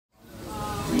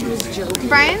was joking.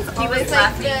 Brian's always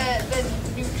like the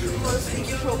most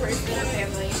neutral person in our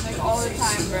family. Like all the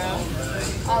time,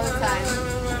 bro. All the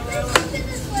time.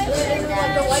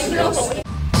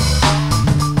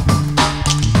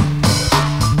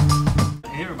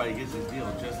 Everybody gets this deal,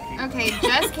 just Kaytlyn. Okay,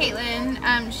 just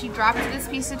Kaytlyn. She dropped this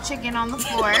piece of chicken on the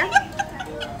floor.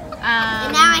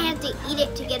 And now I have to eat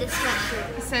it to get a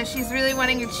sweatshirt. So she's really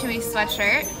wanting your chewy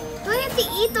sweatshirt. Do I have to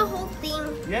eat the whole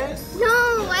thing? Yes.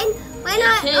 No, why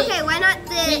not? Hey, okay, why not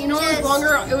the? Hey, you know it was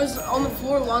longer. It was on the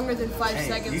floor longer than 5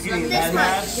 seconds. You So can eat this that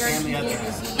much. half and the other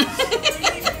half.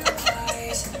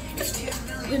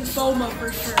 Lymphoma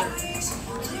for sure.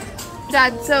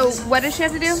 Dad, so what does she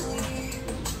have to do?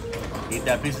 Eat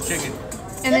that piece of chicken.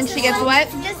 And then she gets what?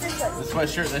 Just this one. The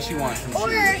sweatshirt that she wants from Or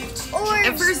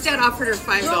At first, Dad offered her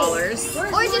 $5, or just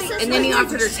this and then he one.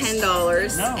 offered her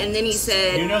 $10, No. and then he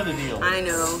said, You know the deal. "I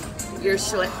know your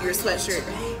sweatshirt."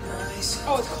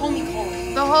 Oh, it's Call Me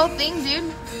Calling. The whole thing,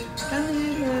 dude.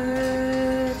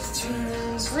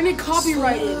 We're gonna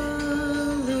copyright it.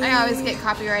 I always get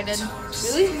copyrighted.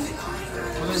 Really?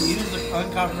 Well, then use the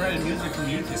uncopyrighted music from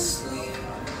YouTube.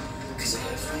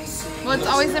 Well, it's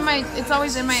always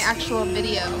in my actual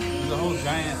video. There's a whole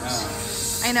giant.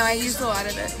 I know, I use a lot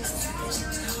of it.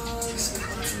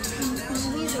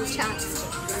 I'm using chopsticks.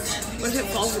 What if it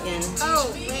falls again?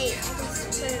 Oh wait, I just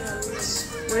put it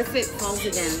on. What if it falls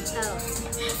again? Oh.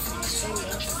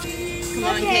 Come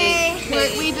on, Okay.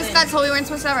 Kate. We just got told we weren't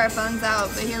supposed to have our phones out,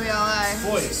 but here we all are.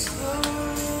 Boys.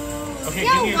 Okay,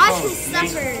 Yeah, give me your watch phone. me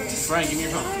suffer. Brian, give me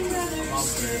your phone.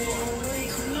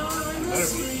 Better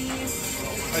be.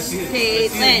 I see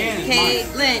it.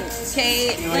 Caitlyn,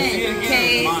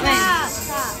 Caitlyn.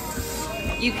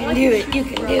 Stop. You can do it. You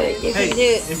can do it. You Hey, can do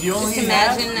it. if you only Just eat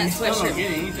half, imagine that you still don't sweatshirt.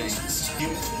 get anything.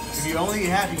 If you only eat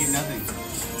half, you get nothing.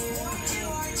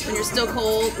 When you're still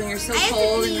cold. When you're so I have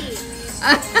cold. to And...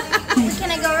 pee. Can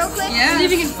I go real quick? Yeah.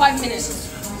 Leaving in 5 minutes.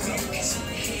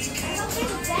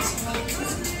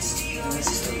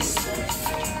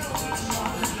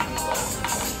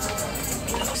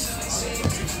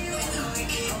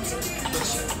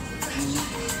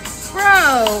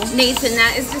 Bro! Nathan,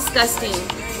 that is disgusting.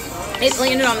 It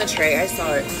landed on the tray. I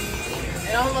saw it.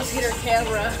 It almost hit our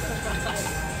camera.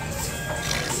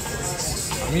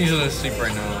 I'm usually asleep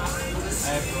right now.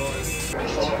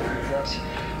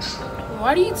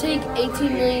 Why do you take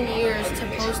 18 million years to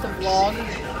post a vlog?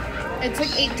 It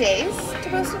took 8 days to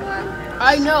post a vlog.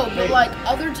 I know, but like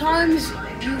other times,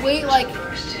 you wait like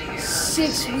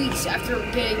 6 weeks after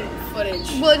getting footage.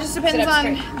 Well, it just depends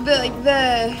on the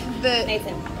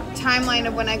Nathan. timeline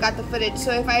of when I got the footage.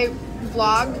 So if I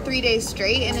vlogged 3 days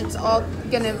straight and it's all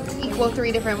gonna equal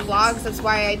 3 different vlogs, that's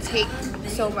why I take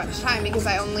so much time, because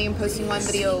I only am posting 1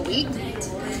 video a week.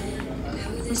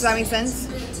 Does that make sense?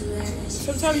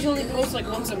 Sometimes you only post like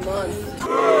once a month.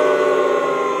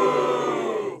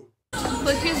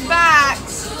 Look who's back.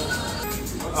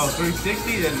 Oh,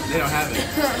 360? Then they don't have it.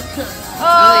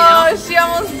 Oh, she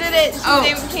almost did it. She Oh.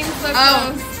 came so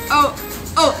Oh.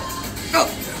 close.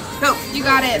 Go. You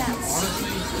got it.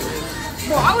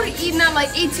 Bro, I would have eaten that like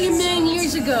 18 million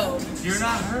years ago. You're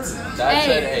not her. Dad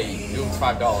said, hey, do it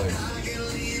 $5.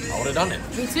 I would have done it.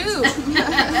 Me too.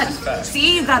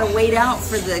 See, you gotta wait out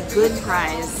for the good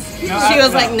prize. No, She was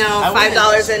no, like, no, I wouldn't-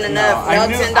 $5 ain't enough. I No,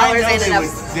 knew- $10 I know ain't they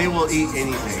enough. They will eat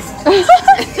anything.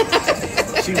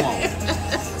 She won't.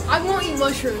 I won't eat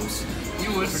mushrooms.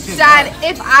 You would for 10 Dad,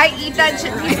 if I eat that piece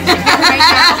of chicken right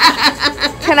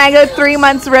now, can I go 3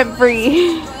 months rent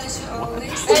free?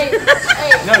 Hey,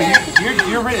 No,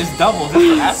 your rent is double just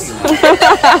for asking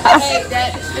that. hey,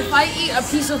 Dad, if I eat a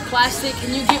piece of plastic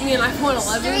and you give me an iPhone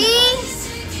 11, 3.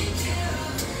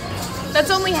 That's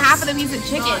only half of the piece of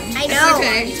chicken. I know.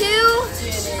 okay. 2.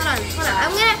 Hold on.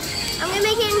 I'm gonna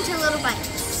make it into little bites.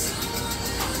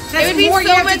 That's It would be more so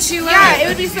you have much. to chew Yeah, out. it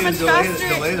would be so much faster.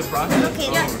 Delay the process. Okay,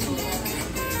 Oh. done.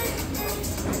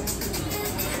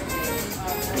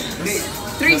 Nate,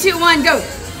 3, 2, 1, go.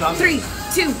 stop it. 3,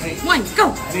 2, 1,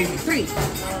 go. Nate, 3,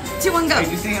 2, 1, go. Hey,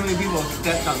 just see how many people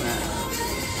stepped on that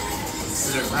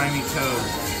with their grimy toes.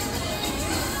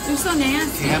 You're so See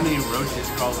nasty. how many roaches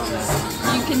crawled on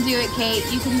that. You can do it, Kate.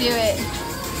 You can do it.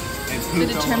 And The pooped all over it.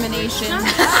 determination.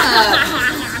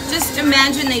 Just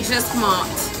imagine they just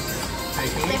mocked.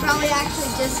 They probably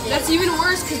actually just did. that's even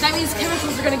worse because that means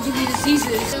chemicals are gonna give you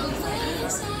diseases.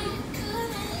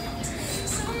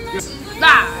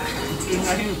 Ah! It's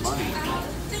not even funny.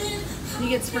 He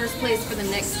gets first place for the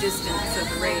next distance of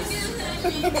the race.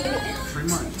 3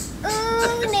 months.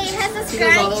 Oh, Nate has a scrunchie. He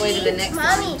goes all the way to the next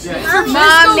Mommy, Yeah. Mommy.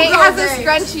 Mom, Nate has a Day.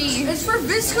 scrunchie. It's for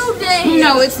Visco Day.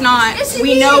 No, it's not. Yes, it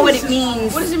We know is. what it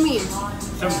means. What does it mean?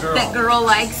 Some girl. That girl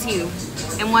likes you.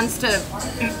 and wants to.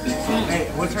 Hey,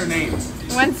 what's her name?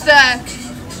 Wants to.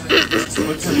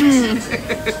 What's her name?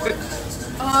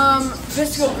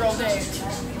 Physical Girl Day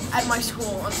at my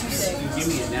school on Tuesday. Give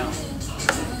me it now.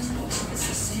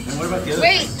 And what about the other?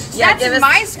 Wait, Yeah, that's give us-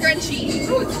 my scrunchie.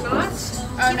 No, it's not.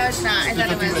 Oh no, it's not. I thought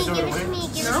it Give was. it Give it away. to me,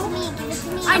 give it to me, give it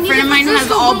to me. I A need friend it of for mine has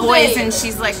Physical all Girl boys, Day. and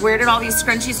she's like, "Where did all these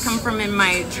scrunchies come from in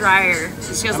my dryer?"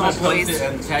 She has I'm all gonna post boys. it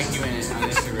and tag you in it on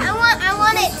Instagram. I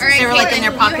want it. All right, They were, like, in Kaytlyn,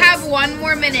 their pockets. you have one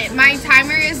more minute. My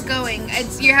timer is going.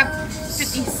 You have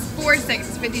 54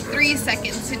 seconds, 53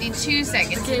 seconds, 52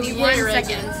 seconds, Okay, we 51 get it right,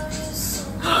 seconds.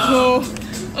 I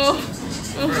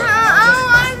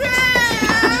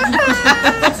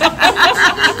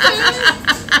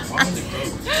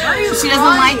want She doesn't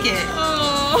like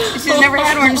it. She's never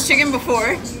had orange chicken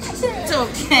before. It's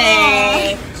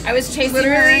okay. I was chasing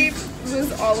Literally her.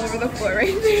 was all over the floor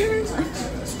right there.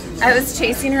 I was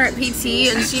chasing her at PT,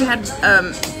 and she had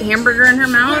hamburger in her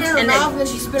mouth, Put it in her and mouth, and then then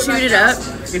she spit it chewed right it out.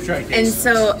 up. Good try, Kate. And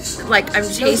so, like, I'm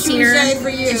chasing her, Tuesday and for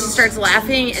you. she starts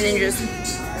laughing, and then just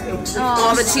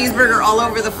all the cheeseburger all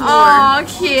over the floor. Oh,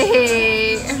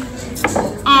 Kate.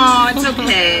 Oh, it's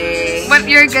okay. But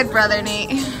you're a good brother, Nate.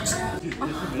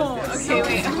 Okay,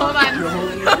 wait, hold on. You're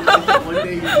holding it like one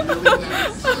day you're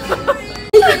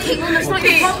Kaytlyn, that's not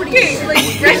your property.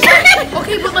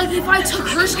 Okay, but like if I took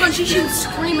her scrunchie, she would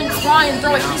scream and cry and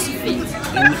throw a hissy fit. in the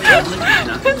public is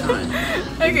not the time.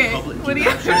 Okay, Public, what do do you?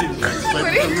 not try to flip from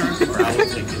her, or I will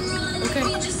take it. Okay.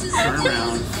 Turn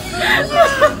around.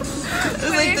 It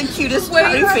was like the cutest What do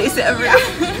pouty you have- face ever.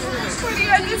 What do you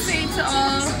have to say to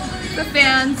all the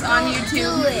fans on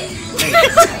YouTube?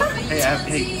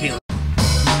 Hey, Kayla.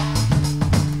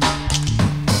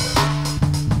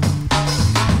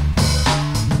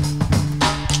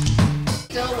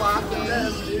 Still walking.